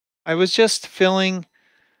I was just feeling,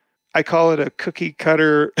 I call it a cookie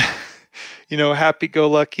cutter,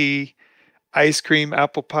 happy-go-lucky ice cream,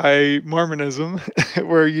 apple pie Mormonism,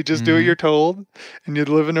 where you just do what Mm-hmm. you're told and you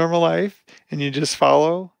live a normal life and you just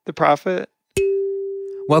follow the prophet.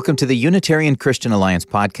 Welcome to the Unitarian Christian Alliance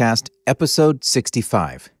podcast, episode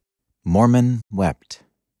 65, Mormon Wept,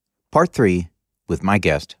 part 3, with my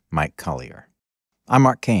guest, Mike Collier. I'm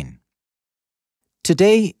Mark Kane.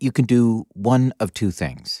 Today, you can do one of two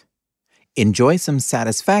things. Enjoy some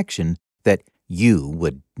satisfaction that you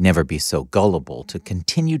would never be so gullible to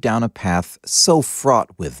continue down a path so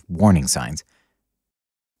fraught with warning signs.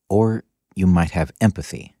 Or you might have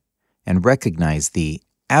empathy and recognize the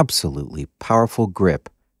absolutely powerful grip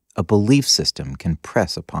a belief system can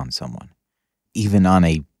press upon someone, even on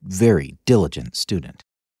a very diligent student.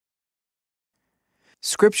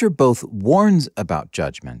 Scripture both warns about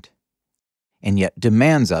judgment and yet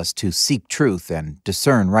demands us to seek truth and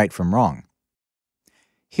discern right from wrong.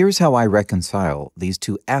 Here's how I reconcile these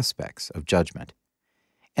two aspects of judgment.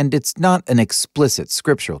 And it's not an explicit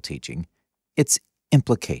scriptural teaching, it's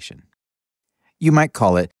implication. You might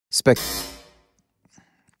call it speculation.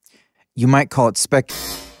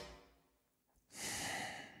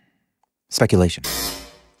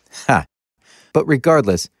 Ha! But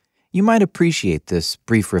regardless, you might appreciate this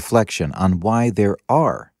brief reflection on why there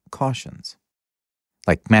are cautions.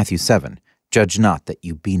 Like Matthew 7, "Judge not that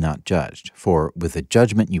you be not judged, for with the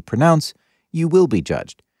judgment you pronounce, you will be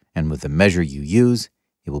judged, and with the measure you use,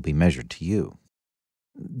 it will be measured to you."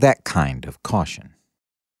 That kind of caution.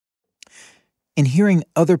 In hearing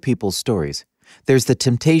other people's stories, there's the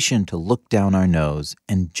temptation to look down our nose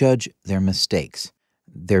and judge their mistakes,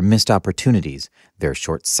 their missed opportunities, their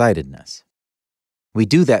short-sightedness. We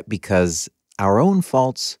do that because our own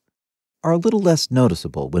faults are a little less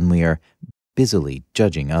noticeable when we are busily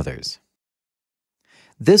judging others.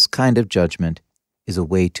 This kind of judgment is a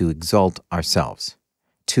way to exalt ourselves,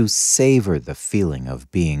 to savor the feeling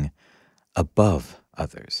of being above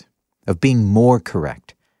others, of being more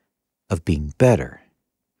correct, of being better,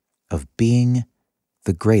 of being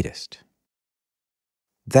the greatest.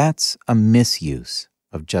 That's a misuse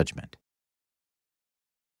of judgment.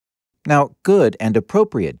 Now, good and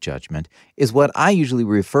appropriate judgment is what I usually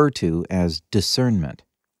refer to as discernment.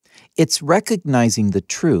 It's recognizing the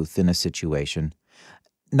truth in a situation,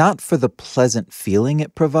 not for the pleasant feeling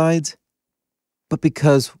it provides, but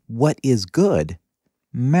because what is good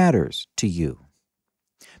matters to you.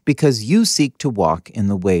 Because you seek to walk in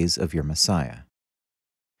the ways of your Messiah.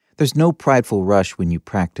 There's no prideful rush when you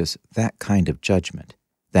practice that kind of judgment,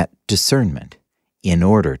 that discernment, in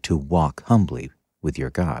order to walk humbly with your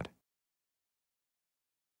God.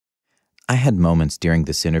 I had moments during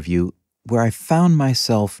this interview where I found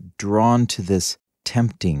myself drawn to this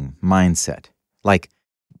tempting mindset. Like,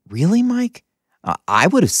 really, Mike? I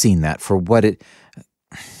would have seen that for what it...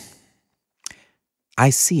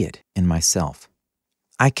 I see it in myself.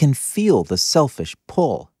 I can feel the selfish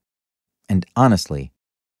pull. And honestly,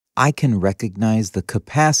 I can recognize the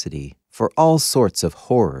capacity for all sorts of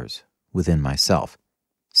horrors within myself.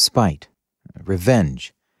 Spite,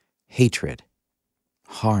 revenge, hatred,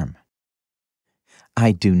 harm.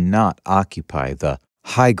 I do not occupy the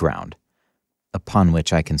high ground upon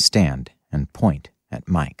which I can stand and point at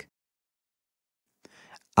Mike.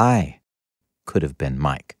 I could have been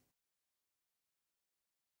Mike.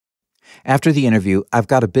 After the interview, I've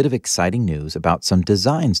got a bit of exciting news about some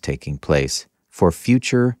designs taking place for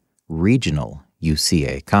future regional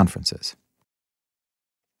UCA conferences.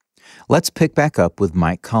 Let's pick back up with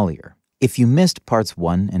Mike Collier. If you missed parts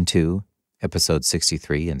 1 and 2, episodes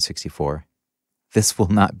 63 and 64, this will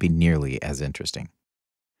not be nearly as interesting.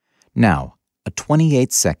 Now, a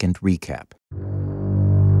 28-second recap.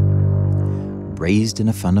 Raised in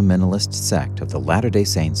a fundamentalist sect of the Latter-day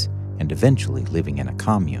Saints and eventually living in a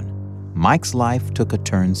commune, Mike's life took a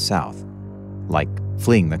turn south, like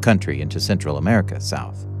fleeing the country into Central America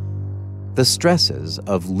south. The stresses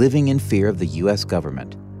of living in fear of the U.S.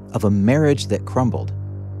 government, of a marriage that crumbled,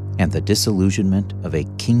 and the disillusionment of a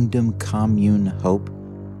kingdom commune hope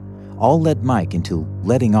all led Mike into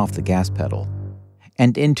letting off the gas pedal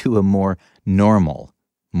and into a more normal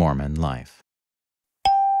Mormon life.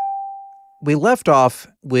 We left off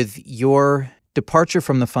with your departure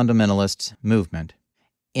from the fundamentalist movement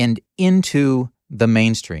and into the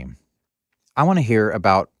mainstream. I want to hear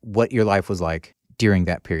about what your life was like during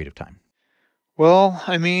that period of time. Well,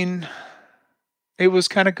 it was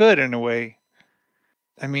kind of good in a way.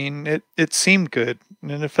 It seemed good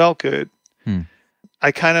and it felt good.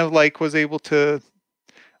 I kind of was able to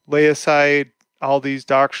lay aside all these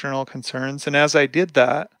doctrinal concerns. And as I did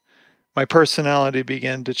that, my personality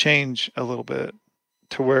began to change a little bit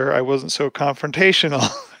to where I wasn't so confrontational,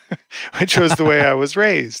 which was the way I was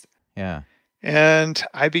raised. Yeah. And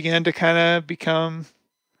I began to kind of become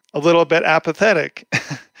a little bit apathetic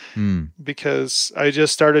because I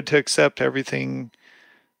just started to accept everything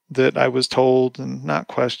that I was told and not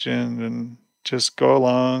question and just go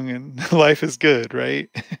along and life is good, right?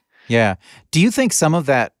 Yeah. Do you think some of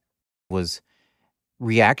that was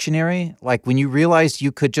reactionary? Like when you realized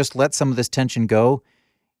you could just let some of this tension go,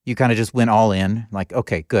 you kind of just went all in, like,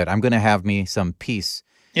 okay, good, I'm going to have me some peace.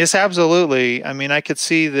 Yes, absolutely. I mean, I could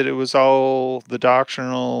see that it was all the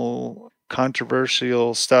doctrinal,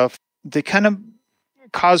 controversial stuff. They kind of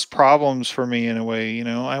caused problems for me in a way, you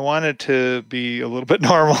know. I wanted to be a little bit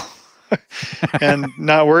normal and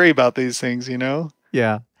not worry about these things, you know.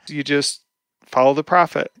 Yeah. You just follow the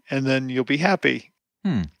prophet and then you'll be happy.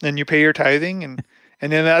 And you pay your tithing and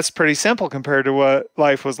then that's pretty simple compared to what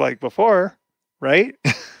life was like before, right?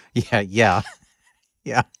 Yeah.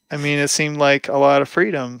 I mean, it seemed like a lot of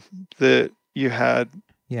freedom that you had.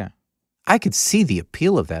 Yeah. I could see the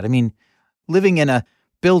appeal of that. I mean, living in a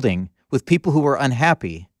building with people who were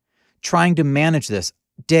unhappy, trying to manage this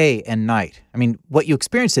day and night. I mean, what you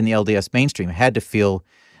experienced in the LDS mainstream had to feel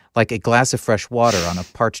like a glass of fresh water on a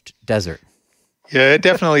parched desert. Yeah, it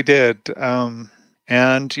definitely did.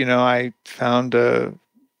 And, you know, I found a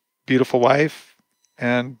beautiful wife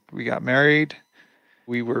and we got married.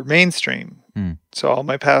 We were mainstream. So all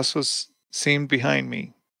my past seemed behind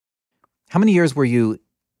me. How many years were you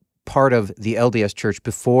part of the LDS church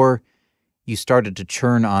before you started to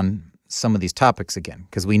churn on some of these topics again?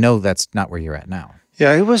 Because we know that's not where you're at now.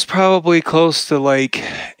 Yeah, it was probably close to like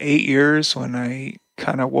 8 years when I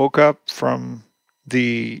kind of woke up from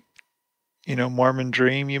the, you know, Mormon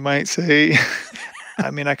dream, you might say.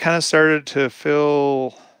 I mean, I kind of started to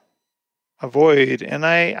feel a void, and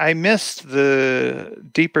I missed the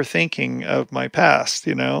deeper thinking of my past,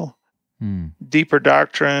 you know, deeper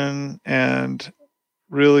doctrine and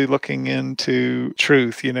really looking into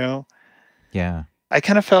truth, you know. Yeah. I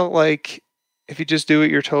kind of felt like if you just do what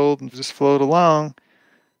you're told and just float along,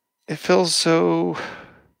 it feels so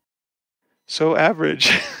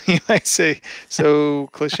average, you might say, so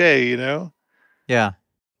cliche, you know. Yeah.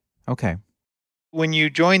 Okay. When you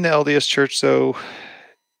join the LDS church, though,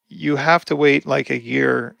 you have to wait like a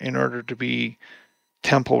year in order to be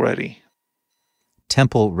temple ready.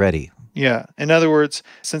 Temple ready. Yeah. In other words,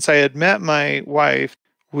 since I had met my wife,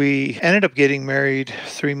 we ended up getting married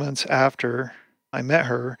 3 months after I met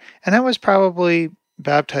her. And I was probably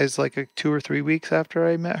baptized like 2 or 3 weeks after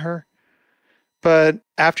I met her. But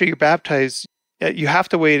after you're baptized, you have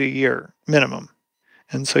to wait a year minimum.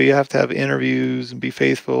 And so you have to have interviews and be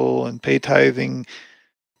faithful and pay tithing.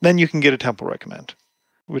 Then you can get a temple recommend,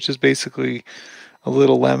 which is basically a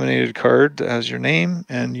little laminated card that has your name,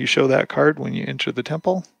 and you show that card when you enter the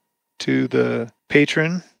temple to the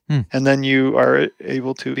patron, and then you are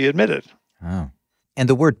able to be admitted. Oh. And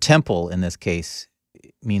the word temple in this case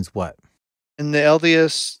means what? In the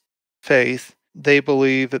LDS faith, they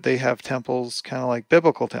believe that they have temples kind of like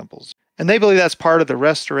biblical temples. And they believe that's part of the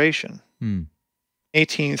restoration.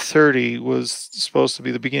 1830 was supposed to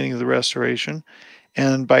be the beginning of the restoration.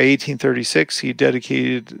 And by 1836, he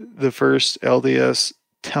dedicated the first LDS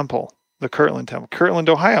temple, the Kirtland Temple. Kirtland,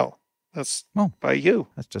 Ohio. That's by you.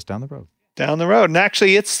 That's just down the road. Down the road. And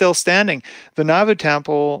actually, it's still standing. The Nauvoo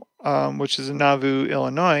Temple, which is in Nauvoo,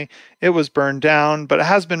 Illinois, it was burned down, but it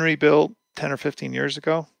has been rebuilt 10 or 15 years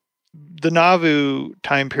ago. The Nauvoo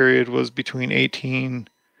time period was between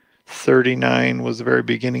 1839 was the very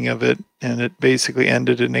beginning of it, and it basically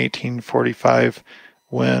ended in 1845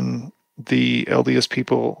 when the LDS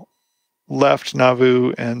people left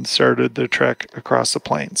Nauvoo and started their trek across the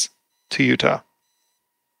plains to Utah.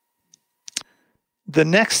 The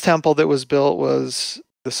next temple that was built was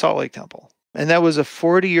the Salt Lake Temple, and that was a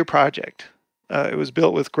 40-year project. It was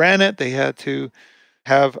built with granite. They had to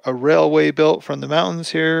have a railway built from the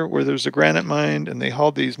mountains here where there's a granite mine, and they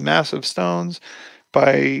hauled these massive stones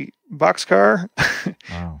by boxcar.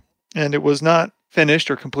 Wow. And it was not finished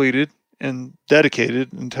or completed and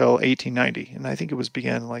dedicated until 1890. And I think it was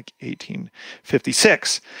began like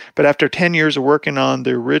 1856. But after 10 years of working on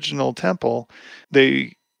the original temple,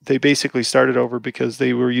 they basically started over because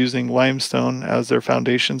they were using limestone as their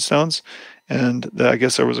foundation stones. And I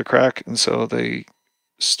guess there was a crack. And so they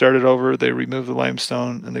started over, they removed the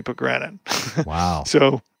limestone, and they put granite. Wow.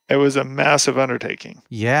 So it was a massive undertaking.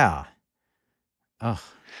 Yeah. Ugh.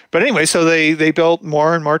 But anyway, so they built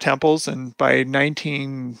more and more temples, and by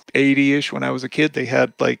 1980-ish, when I was a kid, they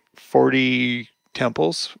had like 40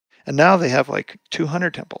 temples, and now they have like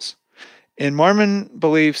 200 temples. In Mormon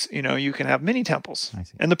beliefs, you can have many temples. I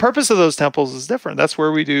see. And the purpose of those temples is different. That's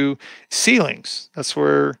where we do sealings. That's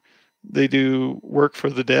where they do work for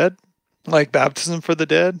the dead, like baptism for the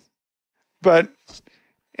dead. But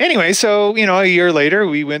anyway, so, a year later,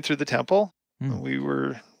 we went through the temple. We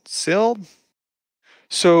were sealed.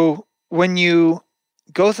 So when you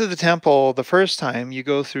go through the temple the first time, you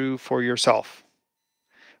go through for yourself.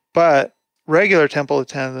 But regular temple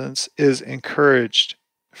attendance is encouraged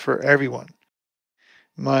for everyone.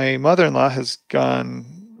 My mother-in-law has gone,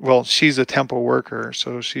 well, she's a temple worker,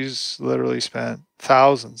 so she's literally spent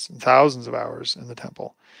thousands and thousands of hours in the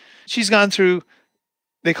temple. She's gone through,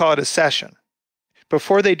 they call it a session.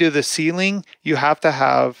 Before they do the sealing, you have to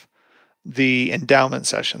have the endowment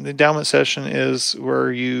session. The endowment session is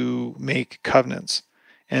where you make covenants.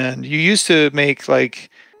 And you used to make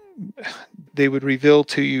they would reveal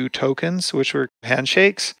to you tokens, which were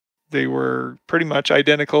handshakes. They were pretty much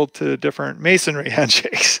identical to different masonry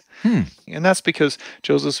handshakes. And that's because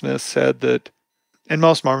Joseph Smith said that, and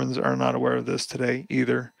most Mormons are not aware of this today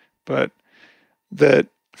either, but that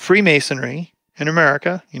Freemasonry in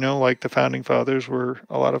America, like the founding fathers were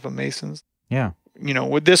a lot of them Masons. Yeah.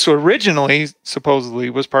 What this originally supposedly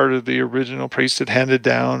was part of the original priesthood handed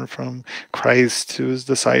down from Christ to his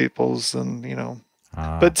disciples, and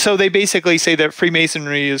but so they basically say that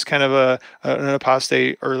Freemasonry is kind of an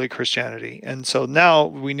apostate early Christianity, and so now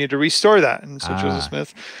we need to restore that. And so Joseph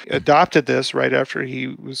Smith adopted this right after he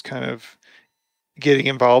was kind of getting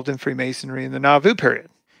involved in Freemasonry in the Nauvoo period.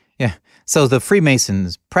 Yeah. So the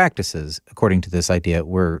Freemasons' practices, according to this idea,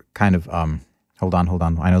 were kind of hold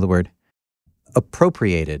on, I know the word,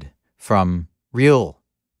 appropriated from real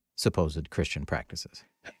supposed Christian practices.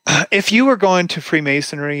 If you were going to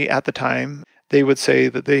Freemasonry at the time, they would say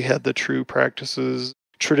that they had the true practices,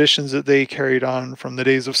 traditions that they carried on from the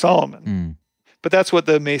days of Solomon. But that's what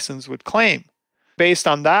the Masons would claim. Based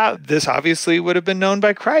on that, this obviously would have been known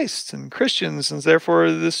by Christ and Christians, and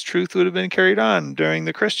therefore this truth would have been carried on during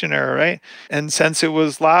the Christian era, right? And since it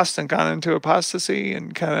was lost and gone into apostasy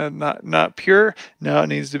and kind of not pure, now it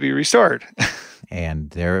needs to be restored.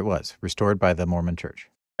 And there it was, restored by the Mormon Church.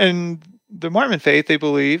 And the Mormon faith, they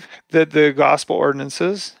believe that the gospel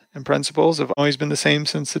ordinances and principles have always been the same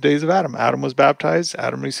since the days of Adam. Adam was baptized.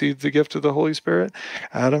 Adam received the gift of the Holy Spirit.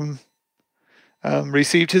 Adam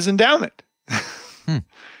received his endowment.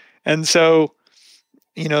 And so,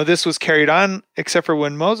 this was carried on, except for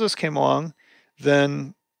when Moses came along,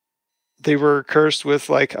 then they were cursed with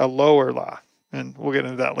a lower law. And we'll get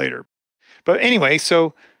into that later. But anyway,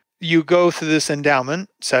 so you go through this endowment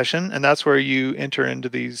session, and that's where you enter into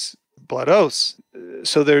these blood oaths.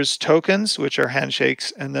 So there's tokens, which are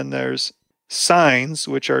handshakes, and then there's signs,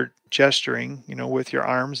 which are gesturing, with your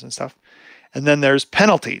arms and stuff. And then there's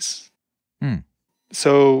penalties.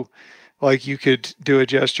 So you could do a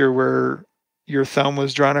gesture where your thumb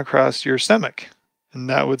was drawn across your stomach, and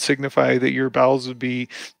that would signify that your bowels would be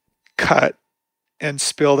cut and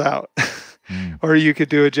spilled out. Or you could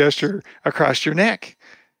do a gesture across your neck.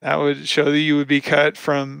 That would show that you would be cut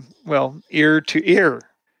from, ear to ear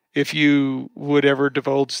if you would ever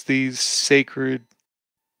divulge these sacred,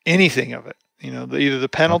 anything of it. Either the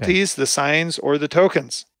penalties, the signs, or the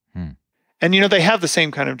tokens. And, they have the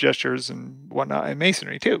same kind of gestures and whatnot in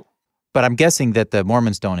Masonry, too. But I'm guessing that the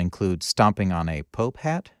Mormons don't include stomping on a Pope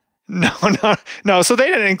hat? No. So they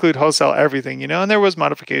didn't include wholesale everything, and there was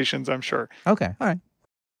modifications, I'm sure. Okay, all right.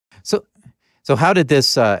 So how did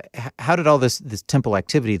this? How did all this temple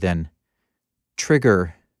activity then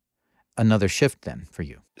trigger another shift then for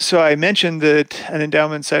you? So I mentioned that an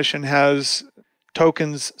endowment session has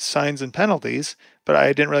tokens, signs, and penalties, but I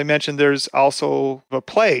didn't really mention there's also a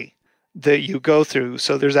play that you go through.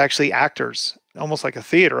 So there's actually actors, almost like a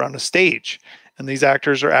theater on a stage, and these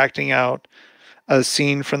actors are acting out a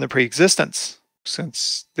scene from the Pre-existence,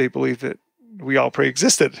 since they believe that we all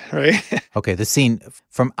pre-existed, right? Okay, the scene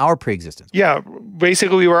from our pre-existence. Yeah,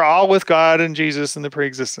 basically we were all with God and Jesus in the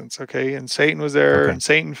pre-existence, okay? And Satan was there, and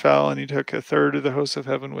Satan fell, and he took a third of the hosts of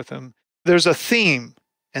heaven with him. There's a theme,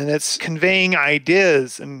 and it's conveying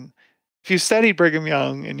ideas. And if you studied Brigham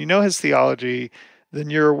Young and you know his theology, then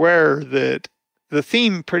you're aware that the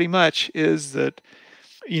theme pretty much is that,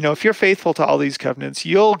 if you're faithful to all these covenants,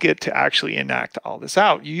 you'll get to actually enact all this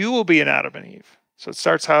out. You will be an Adam and Eve. So it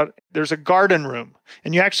starts out, there's a garden room,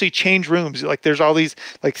 and you actually change rooms. There's all these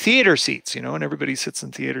theater seats, and everybody sits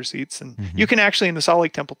in theater seats. And you can actually, in the Salt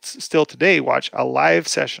Lake Temple still today, watch a live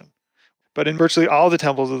session. But in virtually all the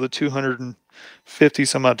temples of the 250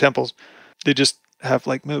 some odd temples, they just have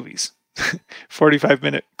movies,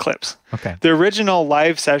 45-minute clips. Okay. The original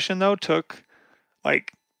live session, though, took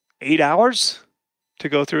 8 hours to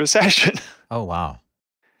go through a session. Oh, wow.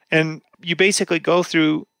 And you basically go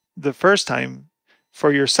through the first time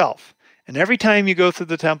for yourself. And every time you go through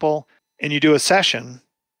the temple and you do a session,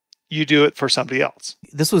 you do it for somebody else.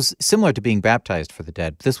 This was similar to being baptized for the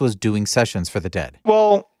dead. This was doing sessions for the dead.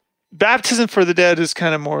 Well, baptism for the dead is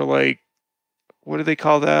kind of more like, what do they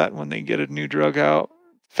call that when they get a new drug out?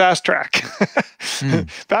 Fast track.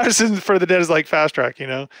 Baptism for the dead is like fast track, you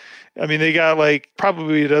know? I mean, they got like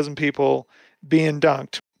probably a dozen people being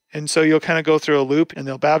dunked. And so you'll kind of go through a loop and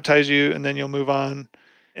they'll baptize you and then you'll move on.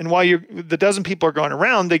 And while the dozen people are going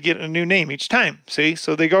around, they get a new name each time. See?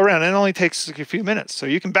 So they go around. And it only takes like a few minutes. So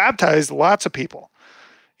you can baptize lots of people,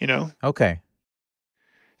 you know? Okay.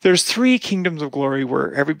 There's 3 kingdoms of glory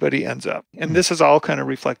where everybody ends up. And this is all kind of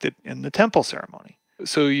reflected in the temple ceremony.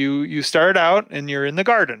 So you start out and you're in the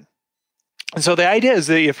garden. And so the idea is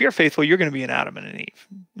that if you're faithful, you're going to be an Adam and an Eve.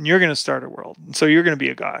 And you're going to start a world. And so you're going to be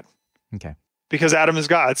a God. Okay. Because Adam is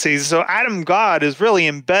God. See, so Adam God is really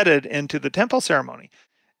embedded into the temple ceremony.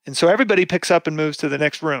 And so everybody picks up and moves to the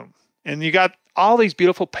next room. And you got all these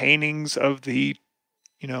beautiful paintings of the,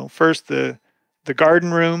 you know, first the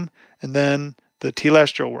garden room and then the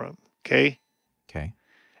telestial room. Okay. Okay.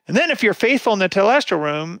 And then if you're faithful in the telestial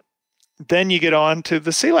room, then you get on to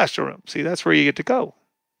the celestial room. See, that's where you get to go,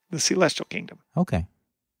 the celestial kingdom. Okay.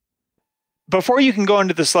 Before you can go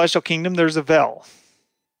into the celestial kingdom, there's a veil.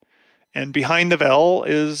 And behind the veil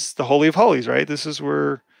is the Holy of Holies, right? This is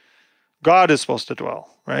where God is supposed to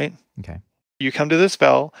dwell, right? Okay. You come to this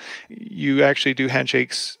veil, you actually do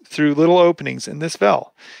handshakes through little openings in this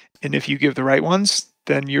veil. And if you give the right ones,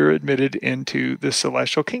 then you're admitted into the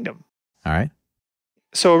celestial kingdom. All right.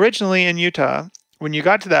 So originally in Utah, when you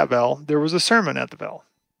got to that veil, there was a sermon at the veil.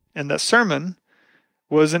 And that sermon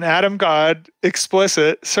was an Adam God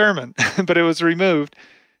explicit sermon, but it was removed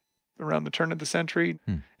around the turn of the century.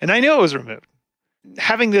 And I knew it was removed.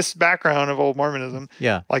 Having this background of old Mormonism,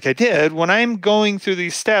 like I did, when I'm going through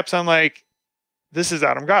these steps, I'm like, this is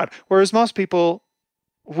Adam God. Whereas most people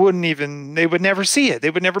they would never see it.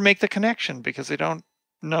 They would never make the connection because they don't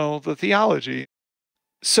know the theology.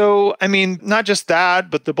 So, I mean, not just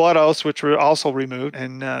that, but the blood oaths, which were also removed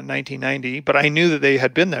in 1990, but I knew that they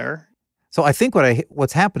had been there. So I think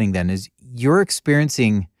what's happening then is you're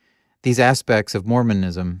experiencing these aspects of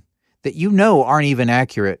Mormonism that you know aren't even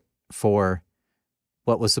accurate for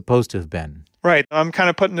what was supposed to have been. Right. I'm kind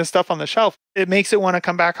of putting this stuff on the shelf. It makes it want to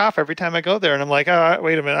come back off every time I go there. And I'm like, oh,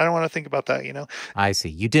 wait a minute. I don't want to think about that, you know? I see.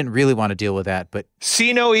 You didn't really want to deal with that, but...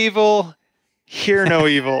 See no evil, hear no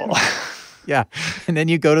evil. Yeah. And then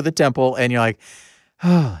you go to the temple and you're like,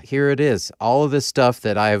 oh, here it is. All of this stuff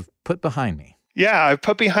that I've put behind me. Yeah, I've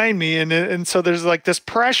put behind me. And so there's like this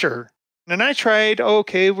pressure. And I tried,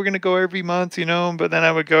 okay, we're going to go every month, you know, but then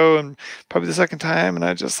I would go and probably the second time and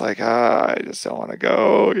I just like, I just don't want to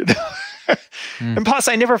go, you know. And plus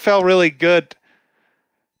I never felt really good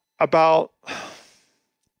about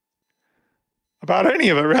any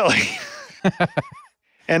of it really.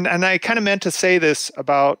 And I kind of meant to say this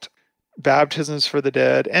about baptisms for the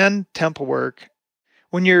dead and temple work.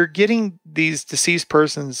 When you're getting these deceased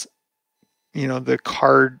persons, you know, the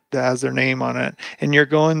card that has their name on it, and you're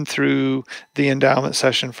going through the endowment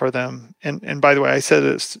session for them. And by the way, I said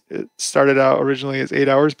it started out originally as 8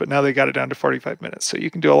 hours, but now they got it down to 45 minutes. So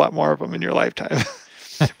you can do a lot more of them in your lifetime.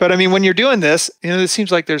 But I mean, when you're doing this, you know, it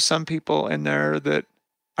seems like there's some people in there that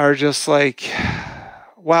are just like,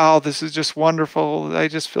 wow, this is just wonderful. I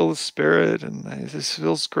just feel the spirit and this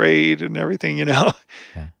feels great and everything, you know.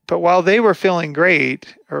 Yeah. But while they were feeling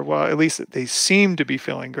great, or well, at least they seemed to be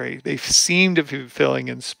feeling great, they seemed to be feeling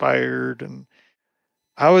inspired. And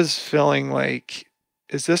I was feeling like,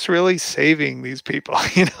 is this really saving these people?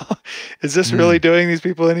 You know, is this really doing these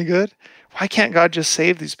people any good? Why can't God just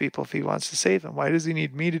save these people if he wants to save them? Why does he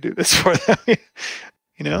need me to do this for them?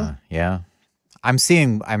 You know? Yeah. I'm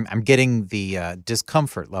getting the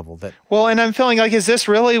discomfort level that... Well, and I'm feeling like, is this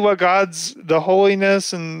really what the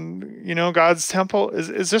holiness and, you know, God's temple,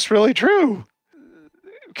 is this really true?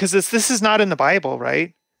 Because this is not in the Bible,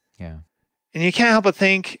 right? Yeah. And you can't help but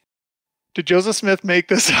think, did Joseph Smith make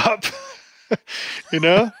this up? You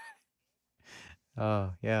know? Oh,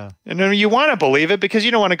 yeah. And then you want to believe it because you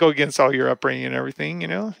don't want to go against all your upbringing and everything, you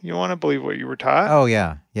know? You want to believe what you were taught. Oh,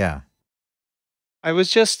 yeah, yeah. I was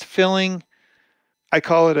just feeling... I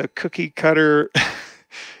call it a cookie cutter,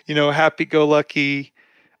 you know, happy-go-lucky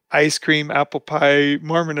ice cream, apple pie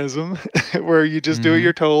Mormonism, where you just do what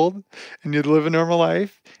you're told and you live a normal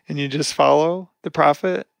life and you just follow the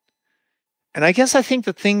prophet. And I guess I think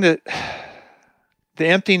the thing that the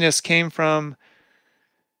emptiness came from,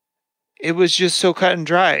 it was just so cut and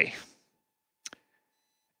dry.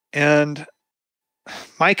 And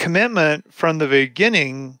my commitment from the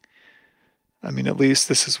beginning, I mean, at least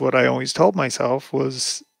this is what I always told myself,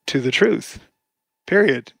 was to the truth,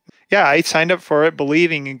 period. Yeah, I signed up for it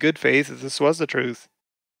believing in good faith that this was the truth.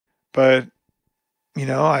 But,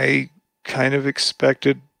 I kind of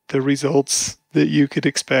expected the results that you could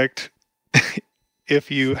expect if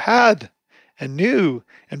you had and knew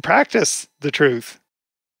and practiced the truth.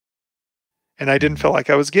 And I didn't feel like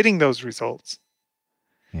I was getting those results.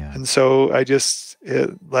 Yeah. And so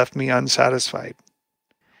it left me unsatisfied.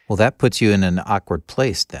 Well, that puts you in an awkward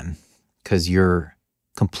place then, because you're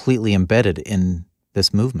completely embedded in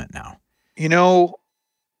this movement now.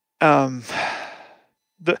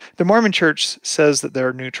 The Mormon Church says that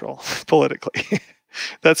they're neutral politically.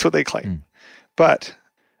 That's what they claim. But,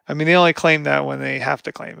 I mean, they only claim that when they have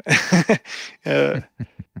to claim it.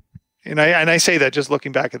 And I say that just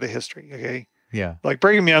looking back at the history, okay? Yeah. Like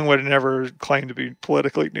Brigham Young would have never claimed to be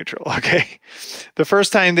politically neutral, okay? The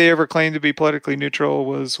first time they ever claimed to be politically neutral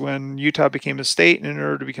was when Utah became a state, and in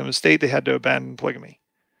order to become a state, they had to abandon polygamy.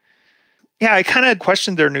 Yeah, I kind of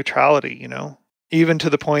questioned their neutrality, even to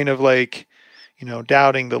the point of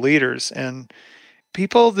doubting the leaders. And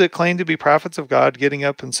people that claim to be prophets of God getting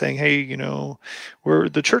up and saying, hey, we're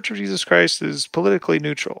the Church of Jesus Christ is politically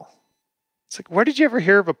neutral. It's like, where did you ever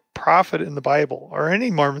hear of a prophet in the Bible or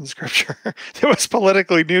any Mormon scripture that was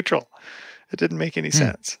politically neutral? It didn't make any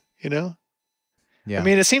sense, Yeah. I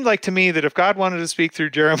mean, it seemed like to me that if God wanted to speak through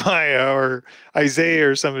Jeremiah or Isaiah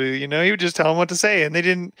or somebody, he would just tell them what to say. And they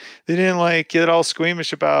didn't get all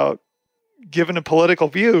squeamish about giving a political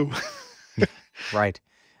view. Right.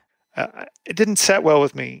 It didn't set well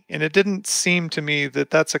with me. And it didn't seem to me that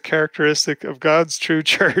that's a characteristic of God's true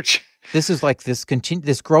church. This is like this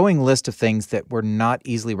growing list of things that were not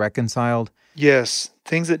easily reconciled. Yes,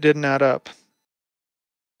 things that didn't add up.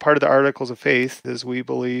 Part of the articles of faith is we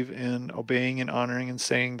believe in obeying and honoring and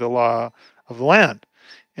saying the law of the land.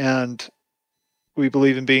 And we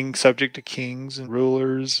believe in being subject to kings and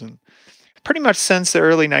rulers. And pretty much since the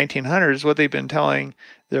early 1900s, what they've been telling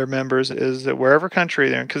their members is that wherever country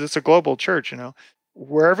they're in, because it's a global church,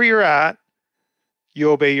 wherever you're at, you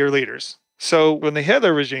obey your leaders. So when the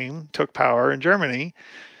Hitler regime took power in Germany,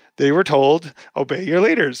 they were told, obey your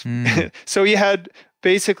leaders. So you had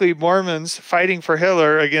basically Mormons fighting for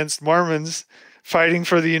Hitler against Mormons fighting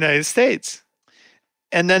for the United States.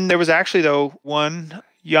 And then there was actually, though, one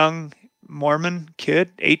young Mormon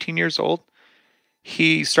kid, 18 years old.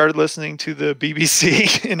 He started listening to the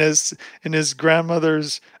BBC in his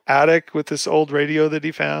grandmother's attic with this old radio that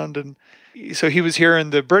he found. And so he was hearing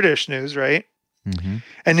the British news, right? Mm-hmm.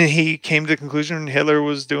 And then he came to the conclusion Hitler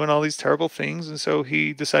was doing all these terrible things. And so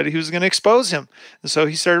he decided he was going to expose him. And so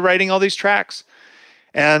he started writing all these tracts.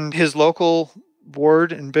 And his local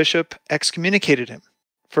ward and bishop excommunicated him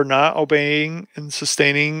for not obeying and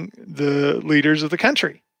sustaining the leaders of the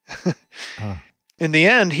country. In the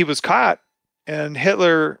end, he was caught, and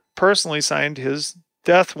Hitler personally signed his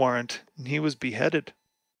death warrant, and he was beheaded.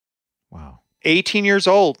 Wow. 18 years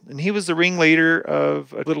old, and he was the ringleader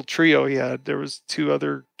of a little trio he had. There was 2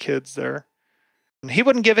 other kids there. And he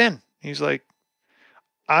wouldn't give in. He's like,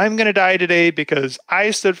 I'm going to die today because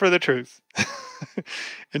I stood for the truth.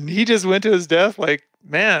 And he just went to his death like,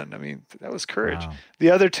 man, I mean, that was courage. Wow. The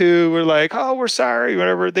other 2 were like, oh, we're sorry,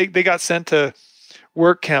 whatever. They got sent to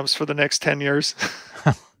work camps for the next 10 years.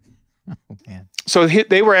 Oh, man. So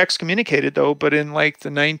they were excommunicated, though, but in like the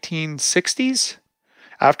 1960s,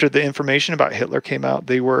 after the information about Hitler came out,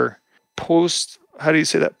 they were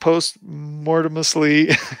post-mortemously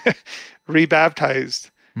rebaptized.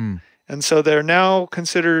 And so they're now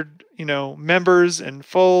considered, members in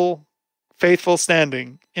full faithful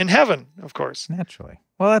standing in heaven, of course. Naturally.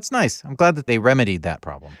 Well, that's nice. I'm glad that they remedied that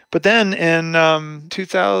problem. But then in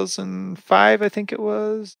 2005, I think it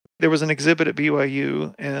was, there was an exhibit at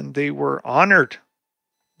BYU, and they were honored.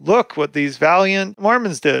 Look what these valiant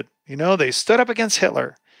Mormons did. They stood up against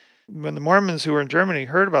Hitler. When the Mormons who were in Germany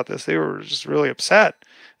heard about this, they were just really upset.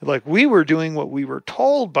 Like, we were doing what we were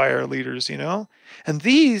told by our leaders, And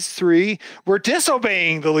these 3 were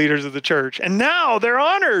disobeying the leaders of the church. And now they're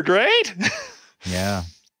honored, right? Yeah.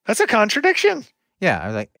 That's a contradiction. Yeah.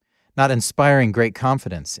 Like, not inspiring great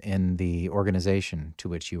confidence in the organization to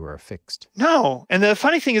which you were affixed. No. And the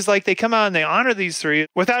funny thing is, they come out and they honor these 3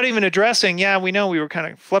 without even addressing, yeah, we know we were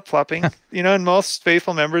kind of flip-flopping, and most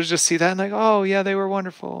faithful members just see that and like, oh, yeah, they were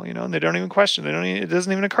wonderful, and they don't even question. It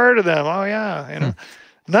doesn't even occur to them. Oh, yeah,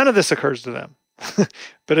 None of this occurs to them.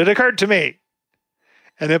 But it occurred to me,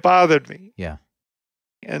 and it bothered me. Yeah.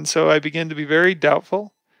 And so I began to be very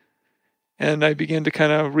doubtful, and I began to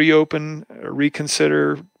kind of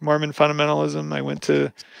reconsider Mormon fundamentalism. I went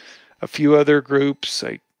to a few other groups.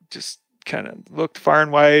 I just kind of looked far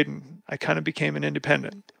and wide, and I kind of became an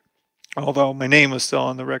independent, although my name was still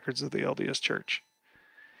on the records of the LDS Church.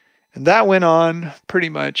 And that went on pretty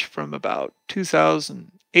much from about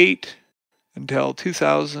 2008 until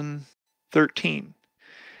 2013.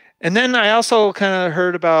 And then I also kind of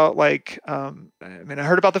heard about I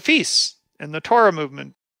heard about the feasts and the Torah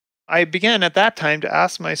movement. I began at that time to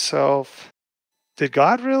ask myself, did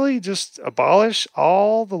God really just abolish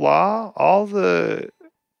all the law,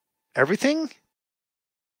 everything?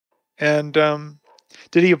 And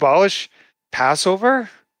did he abolish Passover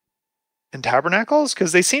and tabernacles?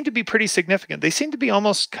 Because they seem to be pretty significant. They seem to be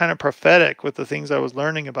almost kind of prophetic with the things I was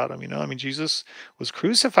learning about him. Jesus was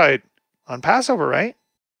crucified on Passover, right?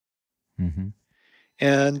 Mm-hmm.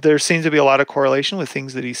 And there seems to be a lot of correlation with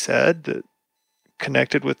things that he said that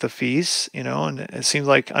connected with the feasts, and it seems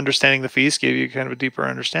like understanding the feast gave you kind of a deeper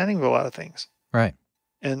understanding of a lot of things. Right.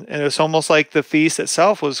 And it's almost like the feast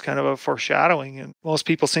itself was kind of a foreshadowing, and most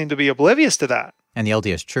people seem to be oblivious to that. And the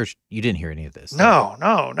LDS Church, you didn't hear any of this. No,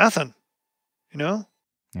 nothing.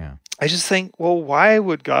 Yeah. I just think, well, why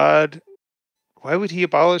would he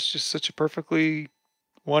abolish just such a perfectly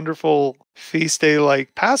wonderful feast day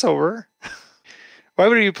like Passover? Why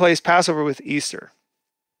would he replace Passover with Easter?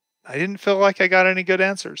 I didn't feel like I got any good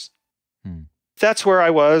answers. That's where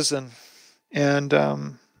I was, and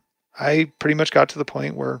I pretty much got to the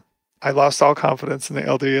point where I lost all confidence in the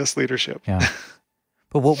LDS leadership. Yeah.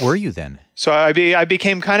 But what were you then? So I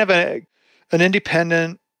became kind of an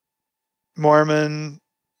independent Mormon,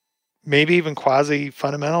 maybe even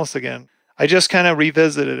quasi-fundamentalist again. I just kind of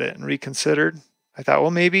revisited it and reconsidered. I thought,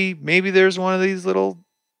 well, maybe there's one of these little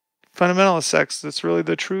fundamentalist sects that's really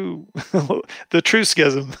the true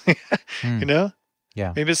schism. Yeah.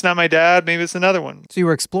 Maybe it's not my dad, maybe it's another one. So you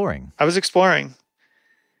were exploring. I was exploring,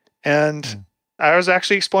 and I was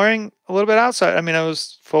actually exploring a little bit outside. I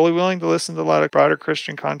was fully willing to listen to a lot of broader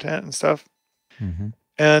Christian content and stuff. Mm-hmm.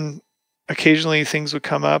 And occasionally things would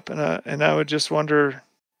come up, and I would just wonder,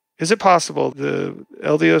 is it possible the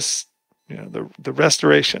LDS, the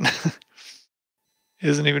restoration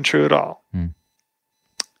isn't even true at all?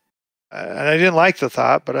 And I didn't like the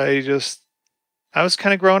thought, but I was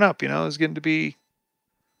kind of growing up, I was getting to be,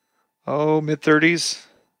 mid-30s.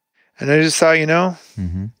 And I just thought,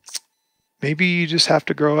 maybe you just have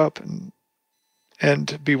to grow up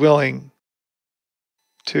and be willing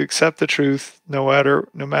to accept the truth no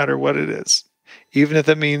matter what it is, even if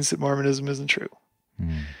it means that Mormonism isn't true.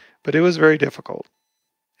 But it was very difficult.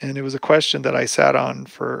 And it was a question that I sat on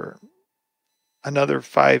for another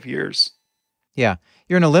 5 years. Yeah.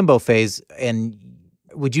 You're in a limbo phase. And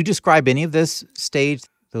would you describe any of this stage,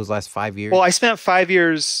 those last 5 years? Well, I spent 5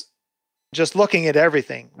 years just looking at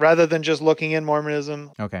everything rather than just looking in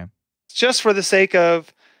Mormonism. Okay. Just for the sake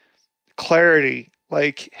of clarity.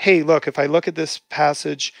 Like, hey, look, if I look at this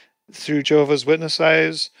passage through Jehovah's Witness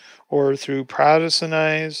eyes or through Protestant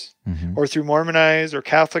eyes or through Mormon eyes or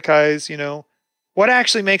Catholic eyes, what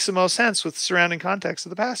actually makes the most sense with the surrounding context of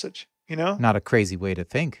the passage, Not a crazy way to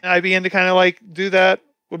think. I began to kind of do that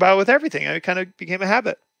with everything. It kind of became a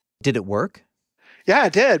habit. Did it work? Yeah,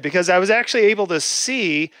 it did, because I was actually able to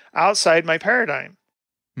see outside my paradigm.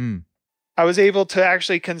 I was able to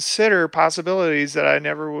actually consider possibilities that I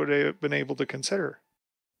never would have been able to consider.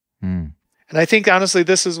 And I think, honestly,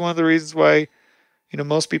 this is one of the reasons why,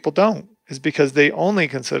 most people don't, is because they only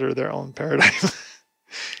consider their own paradigm,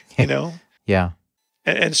 Yeah.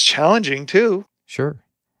 And it's challenging too. Sure.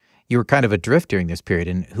 You were kind of adrift during this period,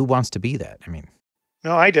 and who wants to be that?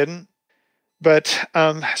 No, I didn't. But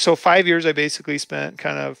so 5 years I basically spent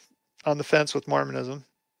kind of on the fence with Mormonism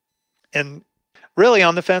and really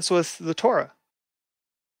on the fence with the Torah.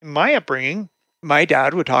 In my upbringing, my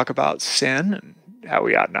dad would talk about sin and how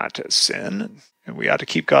we ought not to sin and we ought to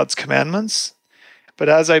keep God's commandments. But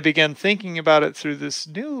as I began thinking about it through this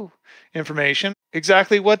new information,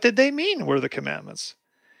 exactly what did they mean were the commandments?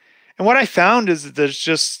 And what I found is that there's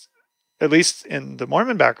just, at least in the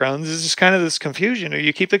Mormon backgrounds, is just kind of this confusion.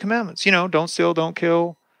 You keep the commandments, don't steal, don't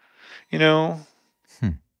kill,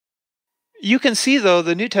 You can see, though,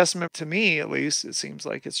 the New Testament, to me at least, it seems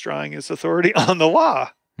like it's drawing its authority on the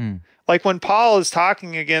law. Like when Paul is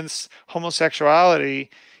talking against homosexuality,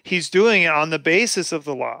 he's doing it on the basis of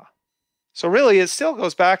the law. So really, it still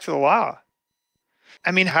goes back to the law.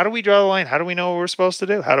 How do we draw the line? How do we know what we're supposed to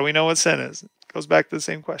do? How do we know what sin is? It goes back to the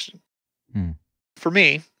same question. For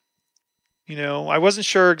me, I wasn't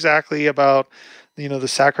sure exactly about, the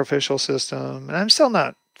sacrificial system, and I'm still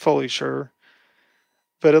not fully sure.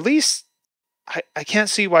 But at least I can't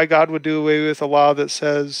see why God would do away with a law that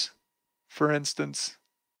says, for instance,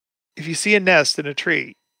 if you see a nest in a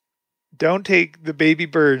tree, Don't take the baby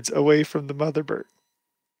birds away from the mother bird.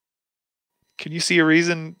 Can you see a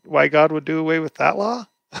reason why God would do away with that law?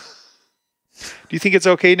 Do you think it's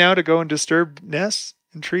okay now to go and disturb nests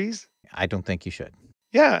and trees? I don't think you should.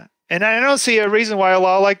 Yeah. And I don't see a reason why a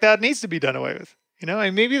law like that needs to be done away with.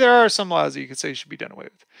 And maybe there are some laws that you could say should be done away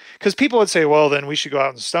with. Because people would say, well, then we should go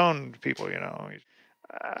out and stone people.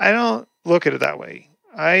 I don't look at it that way.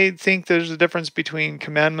 I think there's a difference between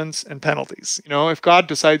commandments and penalties. If God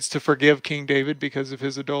decides to forgive King David because of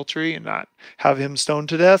his adultery and not have him stoned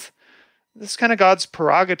to death, this is kind of God's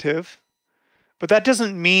prerogative. But that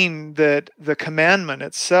doesn't mean that the commandment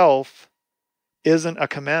itself isn't a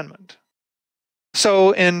commandment.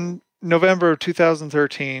 So in November of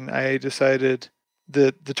 2013, I decided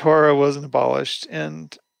that the Torah wasn't abolished.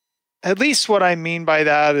 And at least what I mean by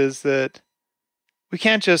that is that we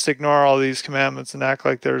can't just ignore all these commandments and act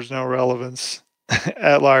like there's no relevance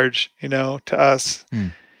at large, to us.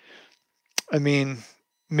 I mean,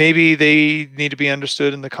 maybe they need to be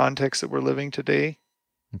understood in the context that we're living today.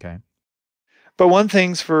 Okay. But one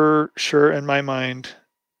thing's for sure in my mind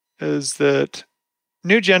is that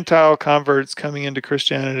new Gentile converts coming into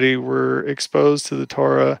Christianity were exposed to the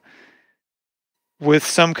Torah with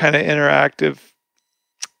some kind of interactive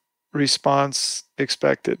response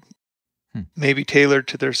expected, maybe tailored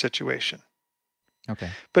to their situation. Okay.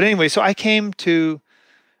 But anyway, so I came to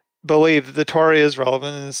believe that the Torah is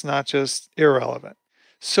relevant and it's not just irrelevant.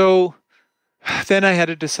 So then I had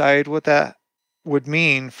to decide what that would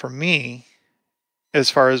mean for me as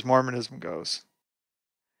far as Mormonism goes.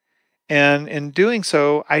 And in doing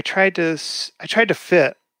so, I tried to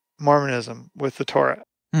fit Mormonism with the Torah.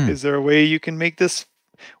 Is there a way you can make this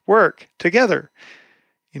work together?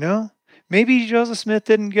 Maybe Joseph Smith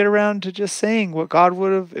didn't get around to just saying what God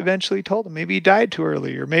would have eventually told him. Maybe he died too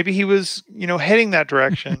early, or maybe he was, heading that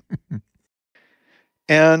direction.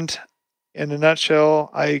 And in a nutshell,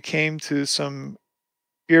 I came to some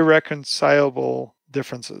irreconcilable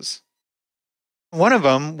differences. One of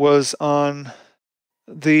them was on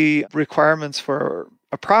the requirements for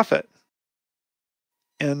a prophet.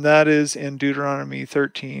 And that is in Deuteronomy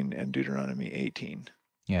 13 and Deuteronomy 18.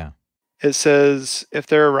 Yeah. It says, if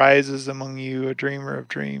there arises among you a dreamer of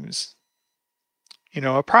dreams,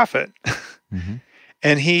 a prophet.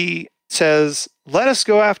 And he says, let us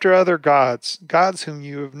go after other gods whom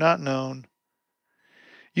you have not known.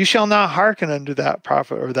 You shall not hearken unto that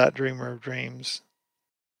prophet or that dreamer of dreams.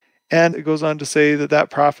 And it goes on to say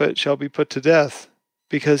that prophet shall be put to death,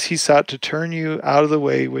 because he sought to turn you out of the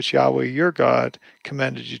way which Yahweh your God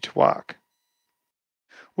commanded you to walk.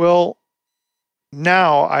 Well,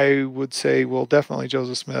 now I would say, well, definitely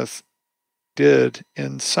Joseph Smith did,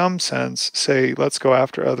 in some sense, say, let's go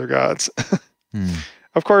after other gods.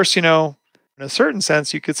 Of course, in a certain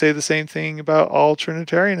sense, you could say the same thing about all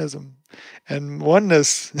Trinitarianism and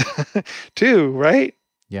oneness too, right?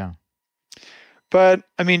 Yeah. But,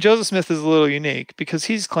 Joseph Smith is a little unique because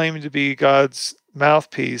he's claiming to be God's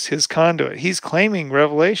mouthpiece, his conduit. He's claiming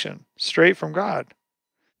revelation straight from God.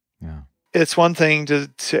 Yeah. It's one thing to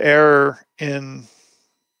err in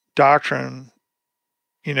doctrine,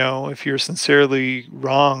 if you're sincerely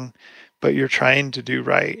wrong, but you're trying to do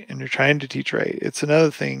right and you're trying to teach right. It's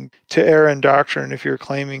another thing to err in doctrine if you're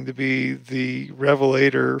claiming to be the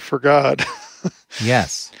revelator for God.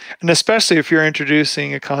 Yes. And especially if you're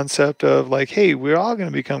introducing a concept of like, hey, we're all going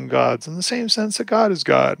to become gods in the same sense that God is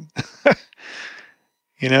God.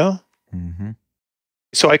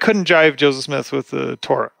 So I couldn't jive Joseph Smith with the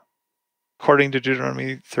Torah, according to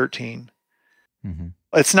Deuteronomy 13.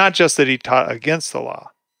 It's not just that he taught against the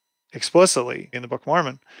law explicitly in the Book of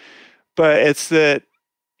Mormon, but it's that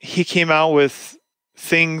he came out with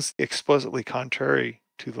things explicitly contrary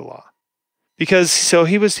to the law. Because so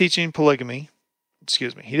he was teaching polygamy.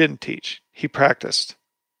 He didn't teach. He practiced.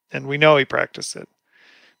 And we know he practiced it.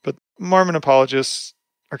 But Mormon apologists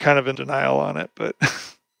are kind of in denial on it. But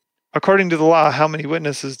according to the law, how many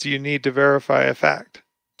witnesses do you need to verify a fact?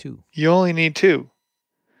 2. You only need 2.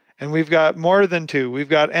 And we've got more than 2. We've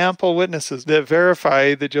got ample witnesses that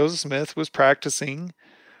verify that Joseph Smith was practicing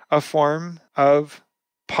a form of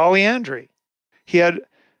polyandry. He had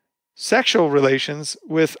sexual relations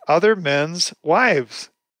with other men's wives.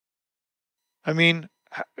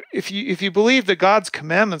 If you believe that God's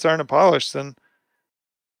commandments aren't abolished, then,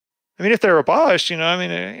 if they're abolished,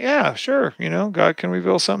 yeah, sure, God can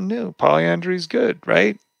reveal something new. Polyandry is good,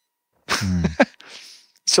 right?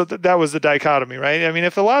 So that was the dichotomy, right?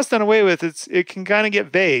 If the law's done away with, it can kind of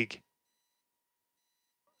get vague.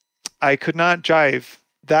 I could not jive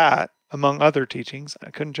that among other teachings.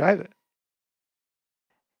 I couldn't jive it.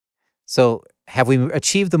 So have we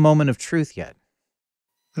achieved the moment of truth yet?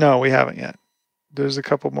 No, we haven't yet. There's a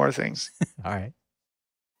couple more things. All right.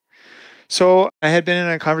 So I had been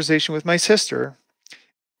in a conversation with my sister.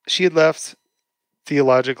 She had left,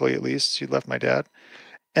 theologically at least, she'd left my dad.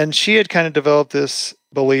 And she had kind of developed this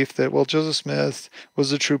belief that, well, Joseph Smith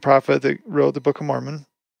was a true prophet that wrote the Book of Mormon,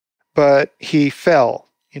 but he fell.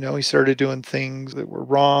 He started doing things that were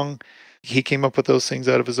wrong. He came up with those things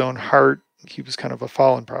out of his own heart. He was kind of a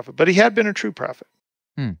fallen prophet, but he had been a true prophet.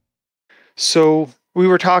 Hmm. So we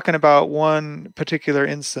were talking about one particular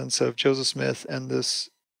instance of Joseph Smith and this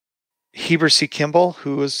Heber C. Kimball,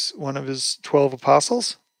 who was one of his 12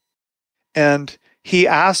 apostles. And he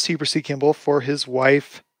asked Heber C. Kimball for his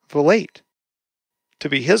wife, Volate, to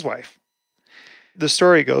be his wife. The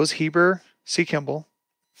story goes, Heber C. Kimball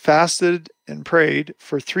fasted and prayed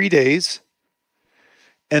for 3 days.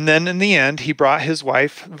 And then in the end, he brought his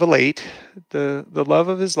wife, Volate, the love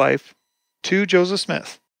of his life, to Joseph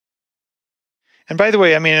Smith. And by the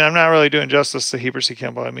way, I'm not really doing justice to Heber C.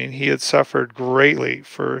 Kimball. he had suffered greatly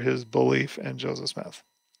for his belief in Joseph Smith.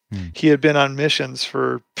 He had been on missions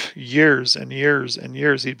for years and years and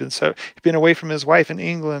years. He'd been away from his wife in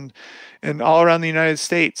England and all around the United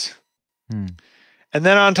States. And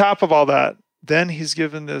then on top of all that, then he's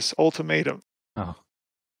given this ultimatum. Oh.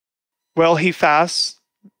 Well, he fasts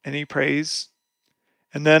and he prays.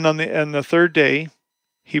 And then on the third day,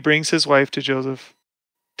 he brings his wife to Joseph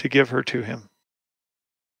to give her to him.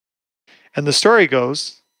 And the story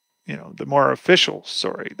goes, the more official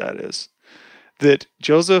story, that is, that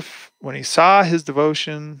Joseph, when he saw his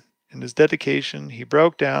devotion and his dedication, he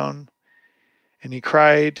broke down and he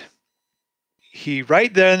cried. He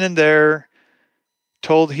right then and there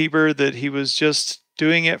told Heber that he was just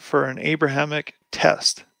doing it for an Abrahamic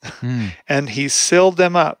test. And he sealed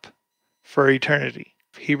them up for eternity,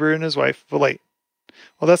 Heber and his wife, Volate.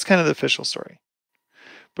 Well, that's kind of the official story.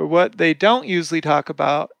 But what they don't usually talk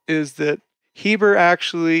about is that Heber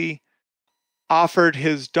actually offered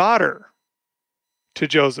his daughter to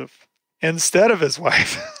Joseph instead of his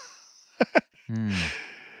wife.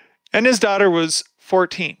 And his daughter was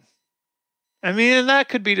 14. And that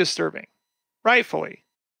could be disturbing, rightfully.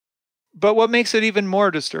 But what makes it even more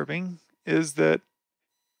disturbing is that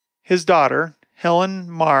his daughter, Helen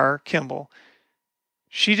Mar Kimball,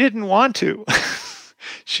 she didn't want to.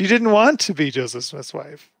 She didn't want to be Joseph Smith's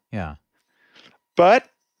wife. Yeah. But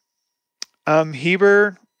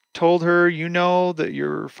Heber told her, that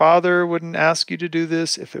your father wouldn't ask you to do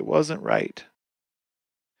this if it wasn't right.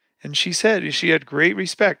 And she said she had great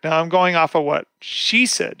respect. Now I'm going off of what she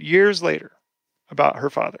said years later about her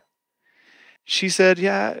father. She said,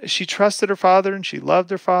 yeah, she trusted her father and she loved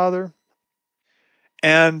her father.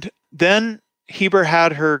 And then Heber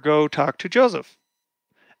had her go talk to Joseph.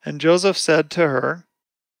 And Joseph said to her,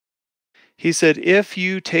 he said, if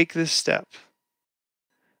you take this step,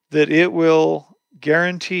 that it will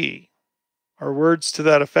guarantee, or words to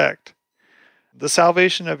that effect, the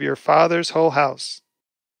salvation of your father's whole house.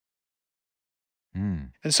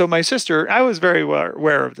 And so my sister, I was very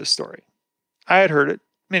aware of this story. I had heard it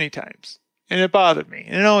many times, and it bothered me,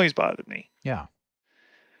 and it always bothered me. Yeah.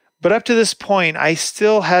 But up to this point, I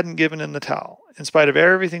still hadn't given in the towel, in spite of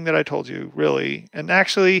everything that I told you, really. And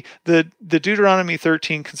actually, the Deuteronomy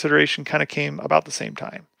 13 consideration kind of came about the same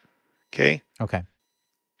time. Okay? Okay.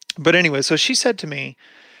 But anyway, so she said to me,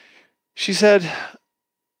 she said,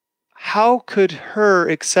 how could her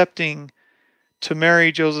accepting to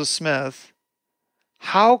marry Joseph Smith,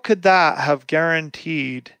 how could that have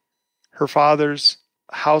guaranteed her father's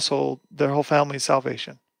household, their whole family's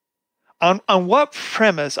salvation? On what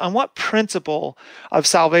premise, on what principle of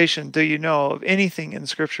salvation do you know of anything in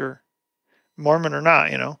Scripture, Mormon or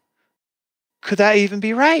not, could that even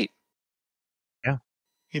be right? Yeah.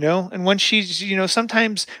 And when she's,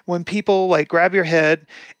 sometimes when people like grab your head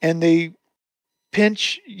and they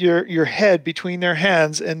pinch your head between their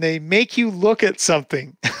hands and they make you look at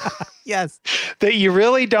something Yes. that you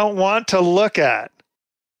really don't want to look at.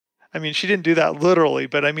 She didn't do that literally,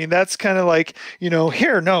 but that's kind of like,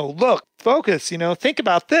 here, no, look, focus, think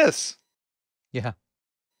about this. Yeah.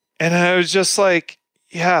 And I was just like,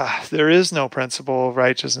 yeah, there is no principle of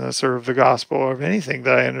righteousness or of the gospel or of anything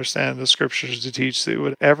that I understand the scriptures to teach that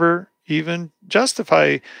would ever even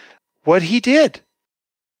justify what he did.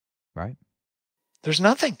 Right. There's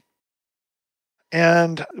nothing.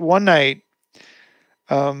 And one night,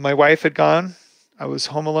 my wife had gone. I was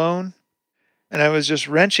home alone. And I was just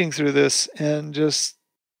wrenching through this and just,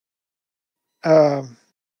 and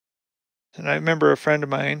I remember a friend of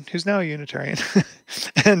mine who's now a Unitarian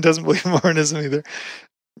and doesn't believe in Mormonism either.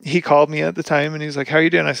 He called me at the time and he's like, how are you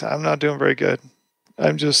doing? I said, I'm not doing very good.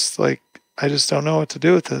 I'm just like, I just don't know what to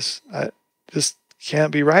do with this.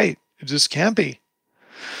 Can't be right. It just can't be.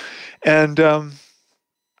 And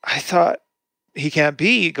I thought, he can't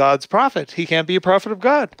be God's prophet. He can't be a prophet of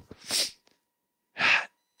God.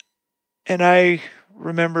 And I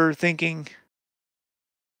remember thinking,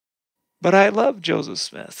 but I love Joseph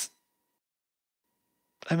Smith.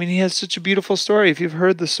 I mean, he has such a beautiful story. If you've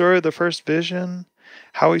heard the story of the first vision,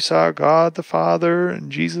 how he saw God the Father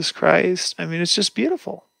and Jesus Christ, I mean, it's just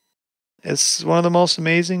beautiful. It's one of the most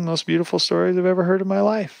amazing, most beautiful stories I've ever heard in my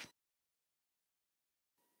life.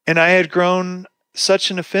 And I had grown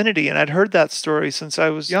such an affinity, and I'd heard that story since I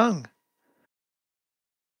was young.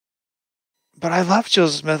 But I love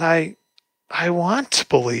Joseph Smith. I want to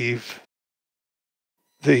believe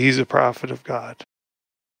that he's a prophet of God.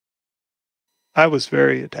 I was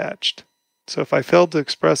very attached. So if I failed to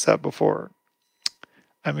express that before,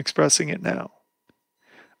 I'm expressing it now.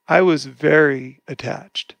 I was very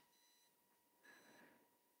attached.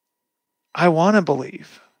 I want to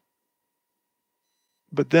believe.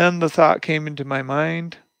 But then the thought came into my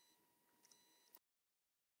mind,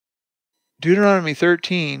 Deuteronomy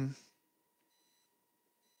 13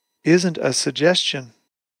 isn't a suggestion.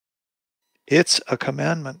 It's a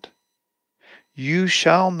commandment. You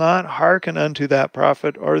shall not hearken unto that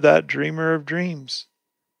prophet or that dreamer of dreams.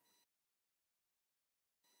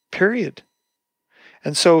 Period.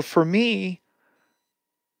 And so for me,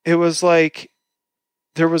 it was like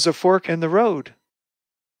there was a fork in the road.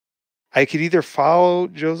 I could either follow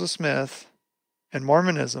Joseph Smith and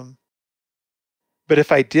Mormonism, but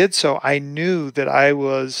if I did so, I knew that I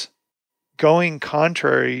was going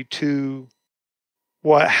contrary to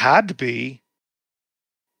what had to be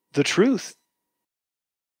the truth.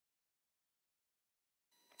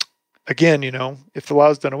 Again, if the law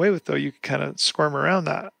is done away with, though, you can kind of squirm around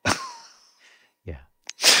that. Yeah.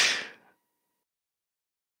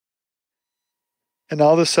 And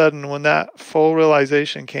all of a sudden, when that full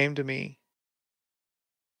realization came to me,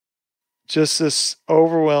 just this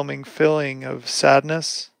overwhelming feeling of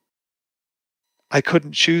sadness. I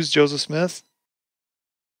couldn't choose Joseph Smith.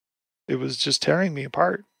 It was just tearing me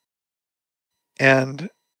apart. And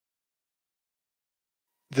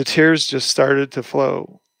the tears just started to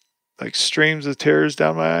flow, like streams of tears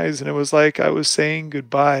down my eyes. And it was like I was saying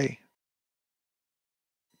goodbye.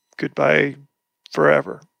 Goodbye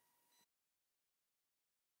forever.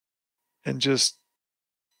 And just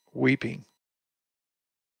weeping.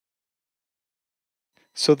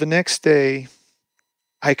 So the next day,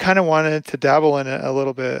 I kind of wanted to dabble in it a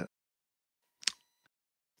little bit.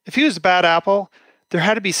 If he was a bad apple, there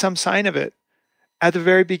had to be some sign of it at the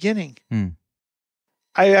very beginning.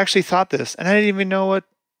 I actually thought this, and I didn't even know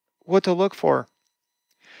what to look for.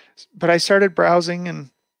 But I started browsing,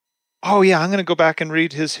 and oh yeah, I'm going to go back and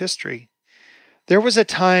read his history. There was a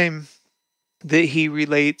time that he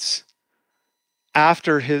relates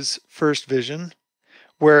after his first vision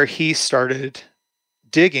where he started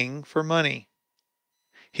digging for money.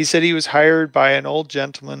 He said he was hired by an old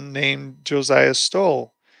gentleman named Josiah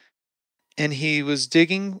Stoll, and he was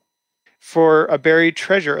digging for a buried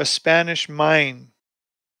treasure, a Spanish mine.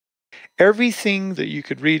 Everything that you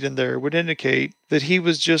could read in there would indicate that he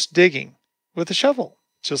was just digging with a shovel,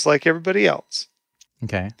 just like everybody else.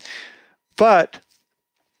 Okay. But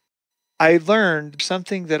I learned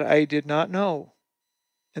something that I did not know,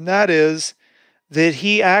 and that is that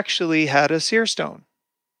he actually had a seer stone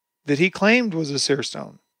that he claimed was a seer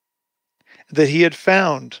stone that he had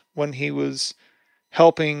found when he was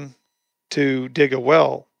helping to dig a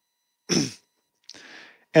well.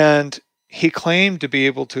 And he claimed to be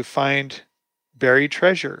able to find buried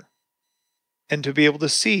treasure and to be able to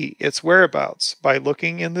see its whereabouts by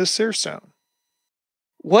looking in this seer stone.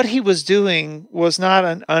 What he was doing was not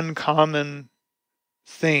an uncommon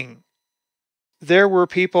thing. There were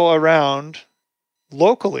people around,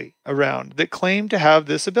 locally around, that claimed to have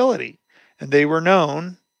this ability, and they were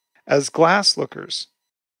known as glass lookers.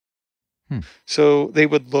 So they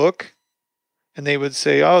would look and they would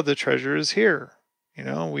say, oh, the treasure is here.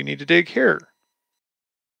 We need to dig here.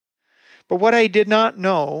 But what I did not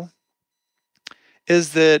know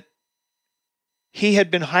is that he had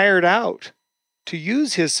been hired out to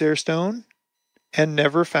use his seer stone and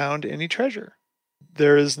never found any treasure.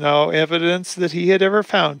 There is no evidence that he had ever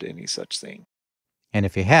found any such thing. And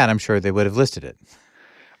if he had, I'm sure they would have listed it.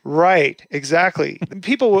 Right, exactly.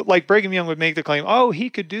 People like Brigham Young would make the claim, oh, he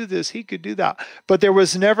could do this, he could do that. But there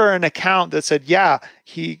was never an account that said, yeah,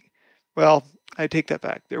 well, I take that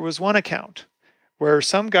back. There was one account where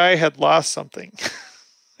some guy had lost something.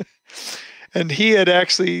 And he had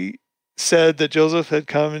actually said that Joseph had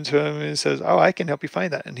come into him and says, oh, I can help you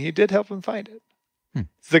find that. And he did help him find it.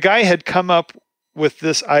 The guy had come up with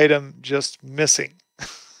this item just missing.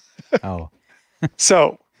 Oh,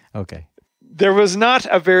 So okay. there was not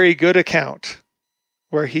a very good account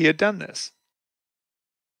where he had done this.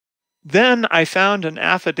 Then I found an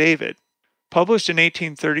affidavit published in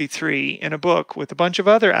 1833 in a book with a bunch of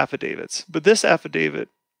other affidavits. But this affidavit,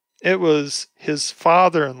 it was his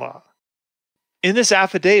father-in-law. In this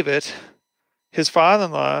affidavit, his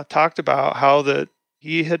father-in-law talked about how that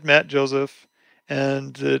he had met Joseph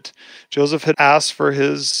and that Joseph had asked for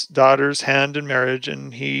his daughter's hand in marriage,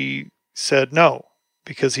 and he said no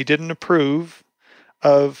because he didn't approve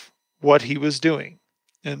of what he was doing.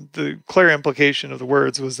 And the clear implication of the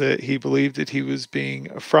words was that he believed that he was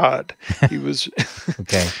being a fraud. He was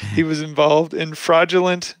Okay. he was involved in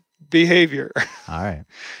fraudulent behavior. All right.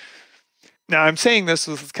 Now, I'm saying this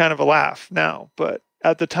with kind of a laugh now, but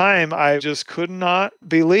at the time, I just could not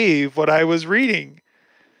believe what I was reading.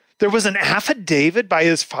 There was an affidavit by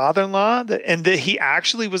his father-in-law and that he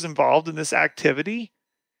actually was involved in this activity.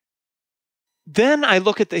 Then I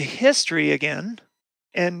look at the history again,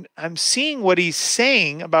 and I'm seeing what he's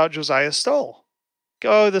saying about Josiah Stoll.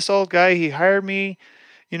 Oh, this old guy, he hired me,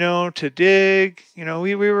 to dig.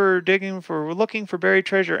 We were we're looking for buried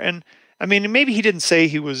treasure. And I mean, maybe he didn't say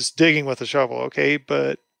he was digging with a shovel, okay?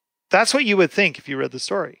 But that's what you would think if you read the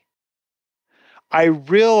story. I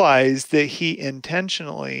realized that he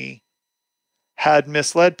intentionally had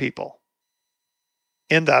misled people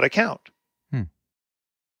in that account.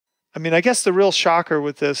 I mean, I guess the real shocker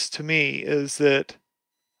with this to me is that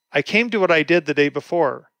I came to what I did the day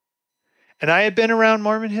before, and I had been around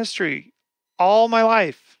Mormon history all my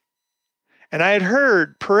life, and I had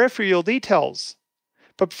heard peripheral details.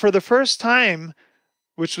 But for the first time,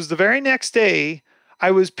 which was the very next day,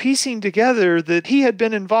 I was piecing together that he had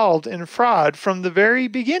been involved in fraud from the very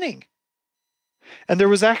beginning. And there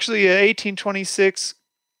was actually an 1826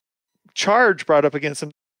 charge brought up against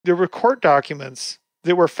him. There were court documents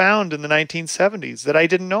that were found in the 1970s that I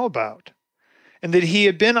didn't know about, and that he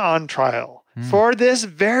had been on trial for this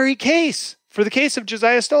very case, for the case of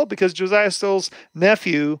Josiah Stoll, because Josiah Stoll's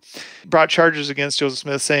nephew brought charges against Joseph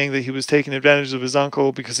Smith saying that he was taking advantage of his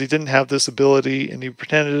uncle because he didn't have this ability, and he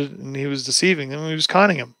pretended and he was deceiving him and he was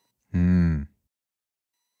conning him.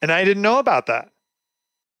 And I didn't know about that.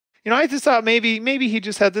 I just thought maybe he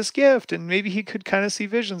just had this gift and maybe he could kind of see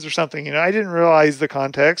visions or something. I didn't realize the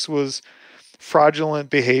context was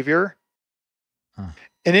fraudulent behavior.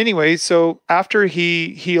 And anyway, so after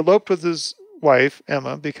he eloped with his wife,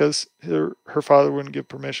 Emma, because her father wouldn't give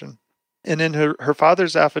permission. And in her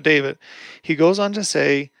father's affidavit, he goes on to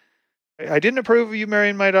say, I didn't approve of you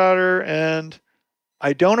marrying my daughter, and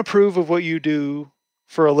I don't approve of what you do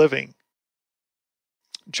for a living.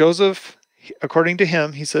 Joseph, according to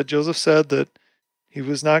him, he said, Joseph said that he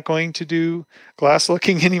was not going to do glass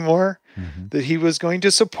looking anymore, that he was going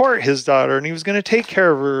to support his daughter and he was going to take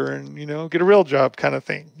care of her and, get a real job kind of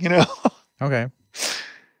thing, Okay.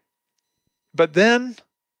 But then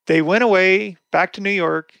they went away back to New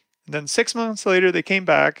York. And then 6 months later, they came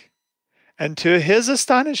back. And to his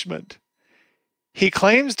astonishment, he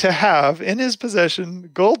claims to have in his possession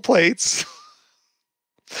gold plates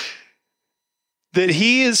that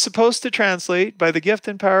he is supposed to translate by the gift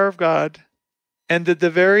and power of God, and that the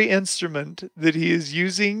very instrument that he is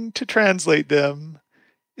using to translate them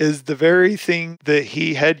is the very thing that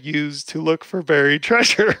he had used to look for buried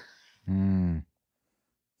treasure. Oh,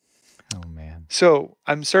 man. So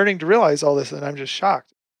I'm starting to realize all this, and I'm just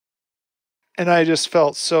shocked. And I just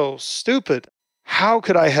felt so stupid. How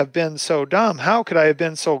could I have been so dumb? How could I have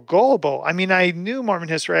been so gullible? I mean, I knew Mormon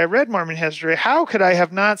history. I read Mormon history. How could I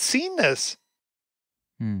have not seen this?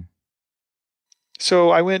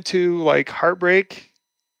 So I went to heartbreak,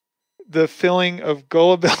 the feeling of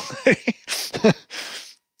gullibility,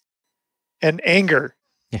 and anger.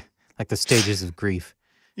 Yeah, like the stages of grief.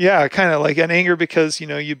 Yeah, kind of like an anger because,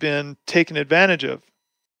 you've been taken advantage of,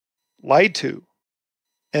 lied to,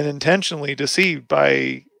 and intentionally deceived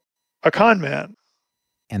by a con man.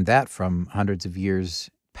 And that from hundreds of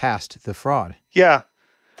years past the fraud. Yeah,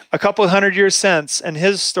 a couple of 100 years since, and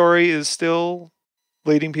his story is still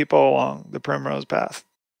leading people along the primrose path.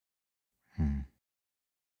 In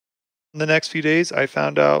the next few days, I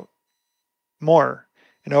found out more.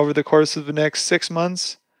 And over the course of the next 6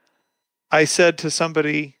 months, I said to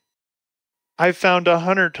somebody, I found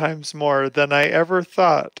 100 times more than I ever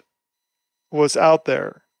thought was out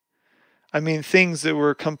there. I mean, things that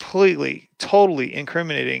were completely, totally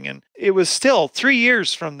incriminating. And it was still 3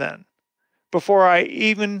 years from then before I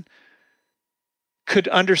even could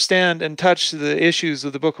understand and touch the issues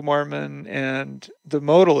of the Book of Mormon and the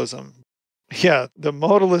modalism. Yeah, the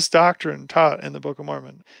modalist doctrine taught in the Book of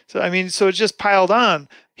Mormon. So, I mean, so it just piled on.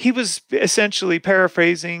 He was essentially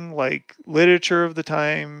paraphrasing like literature of the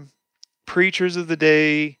time, preachers of the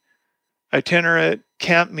day, itinerant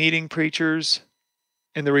camp meeting preachers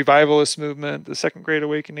in the revivalist movement, the Second Great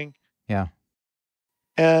Awakening. Yeah.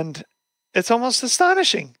 And it's almost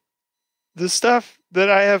astonishing, the stuff that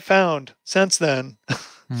I have found since then.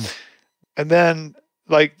 And then,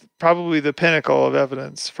 like, probably the pinnacle of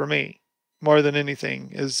evidence for me, more than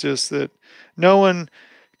anything, is just that no one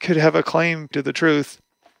could have a claim to the truth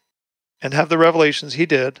and have the revelations he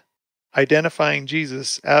did, identifying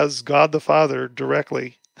Jesus as God the Father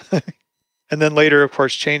directly. And then later, of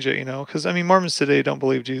course, change it, because, I mean, Mormons today don't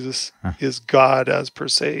believe Jesus is God as per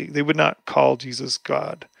se. They would not call Jesus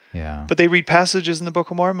God. Yeah. But they read passages in the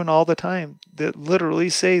Book of Mormon all the time that literally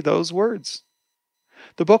say those words.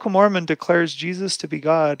 The Book of Mormon declares Jesus to be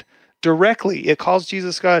God directly. It calls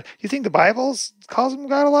Jesus God. You think the Bible calls him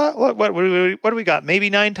God a lot? What do we got? Maybe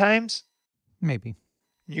 9 times? Maybe.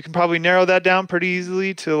 You can probably narrow that down pretty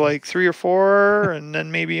easily to like 3 or 4, and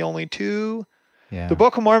then maybe only 2. Yeah. The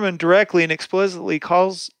Book of Mormon directly and explicitly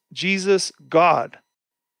calls Jesus God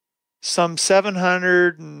some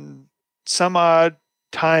 700 and some odd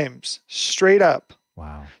times, straight up.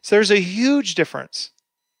 Wow. So there's a huge difference.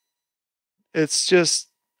 It's just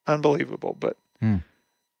unbelievable, but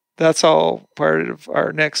that's all part of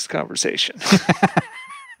our next conversation.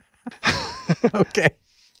 Okay.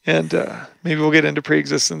 And maybe we'll get into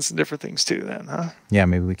pre-existence and different things too then, huh? Yeah,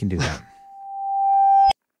 maybe we can do that.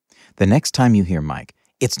 The next time you hear Mike,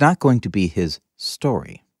 it's not going to be his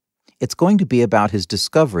story. It's going to be about his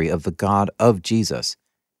discovery of the God of Jesus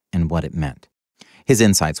and what it meant. His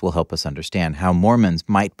insights will help us understand how Mormons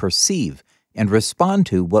might perceive and respond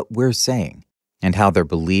to what we're saying, and how their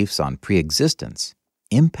beliefs on pre-existence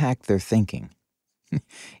impact their thinking.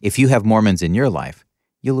 If you have Mormons in your life,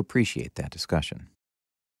 you'll appreciate that discussion.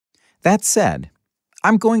 That said,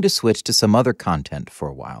 I'm going to switch to some other content for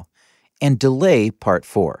a while and delay part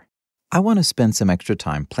 4. I want to spend some extra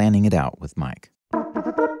time planning it out with Mike.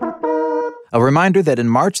 A reminder that in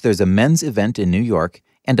March there's a men's event in New York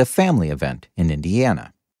and a family event in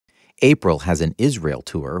Indiana. April has an Israel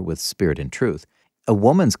tour with Spirit and Truth, a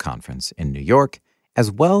women's conference in New York, as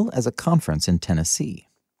well as a conference in Tennessee.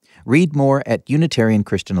 Read more at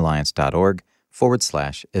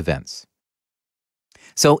UnitarianChristianAlliance.org/events.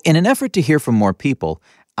 So, in an effort to hear from more people,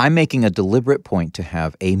 I'm making a deliberate point to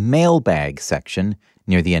have a mailbag section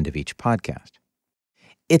near the end of each podcast.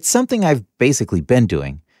 It's something I've basically been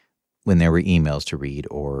doing when there were emails to read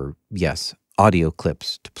or, yes, audio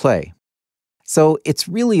clips to play. So it's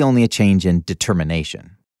really only a change in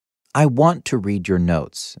determination. I want to read your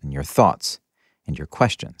notes and your thoughts and your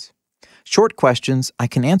questions. Short questions I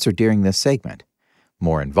can answer during this segment.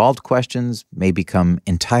 More involved questions may become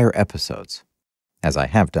entire episodes, as I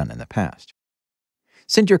have done in the past.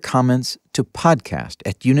 Send your comments to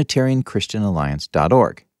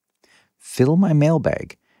podcast@UnitarianChristianAlliance.org. Fill my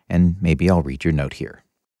mailbag, and maybe I'll read your note here.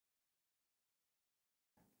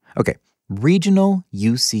 Okay, regional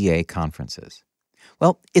UCA conferences.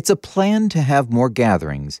 Well, it's a plan to have more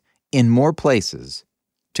gatherings in more places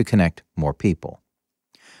to connect more people.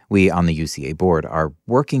 We on the UCA board are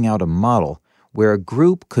working out a model where a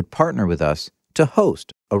group could partner with us to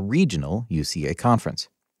host a regional UCA conference.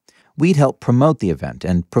 We'd help promote the event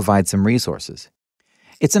and provide some resources.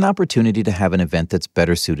 It's an opportunity to have an event that's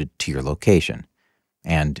better suited to your location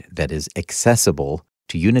and that is accessible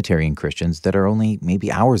to Unitarian Christians that are only maybe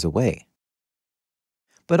hours away.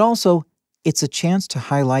 But also, it's a chance to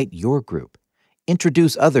highlight your group,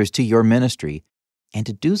 introduce others to your ministry, and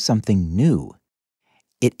to do something new.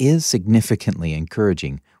 It is significantly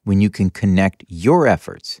encouraging when you can connect your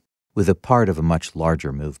efforts with a part of a much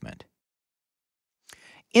larger movement.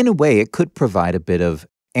 In a way, it could provide a bit of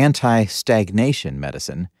anti-stagnation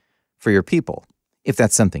medicine for your people, if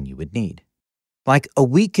that's something you would need. Like a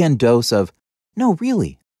weekend dose of, no,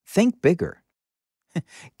 really, think bigger.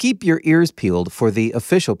 Keep your ears peeled for the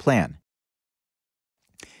official plan.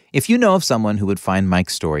 If you know of someone who would find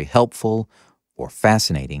Mike's story helpful or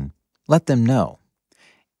fascinating, let them know.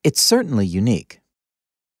 It's certainly unique.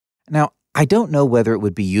 Now, I don't know whether it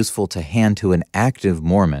would be useful to hand to an active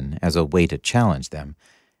Mormon as a way to challenge them.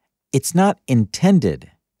 It's not intended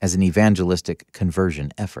as an evangelistic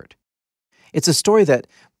conversion effort. It's a story that,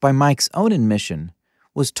 by Mike's own admission,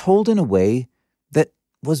 was told in a way that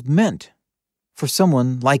was meant for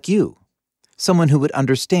someone like you, someone who would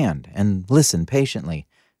understand and listen patiently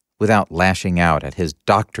without lashing out at his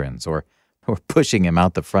doctrines or pushing him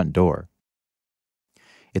out the front door.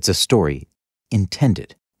 It's a story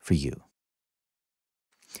intended for you.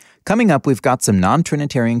 Coming up, we've got some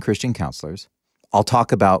non-Trinitarian Christian counselors. I'll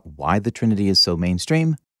talk about why the Trinity is so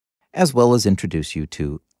mainstream, as well as introduce you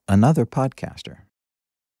to another podcaster.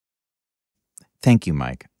 Thank you,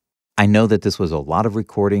 Mike. I know that this was a lot of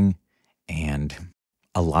recording and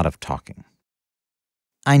a lot of talking.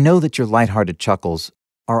 I know that your lighthearted chuckles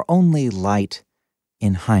are only light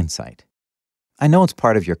in hindsight. I know it's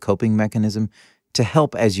part of your coping mechanism to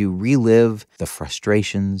help as you relive the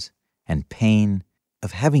frustrations and pain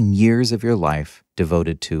of having years of your life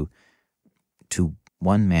devoted to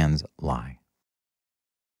one man's lie.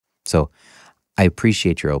 So I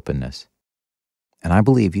appreciate your openness, and I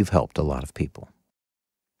believe you've helped a lot of people.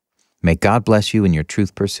 May God bless you in your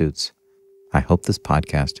truth pursuits. I hope this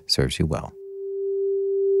podcast serves you well.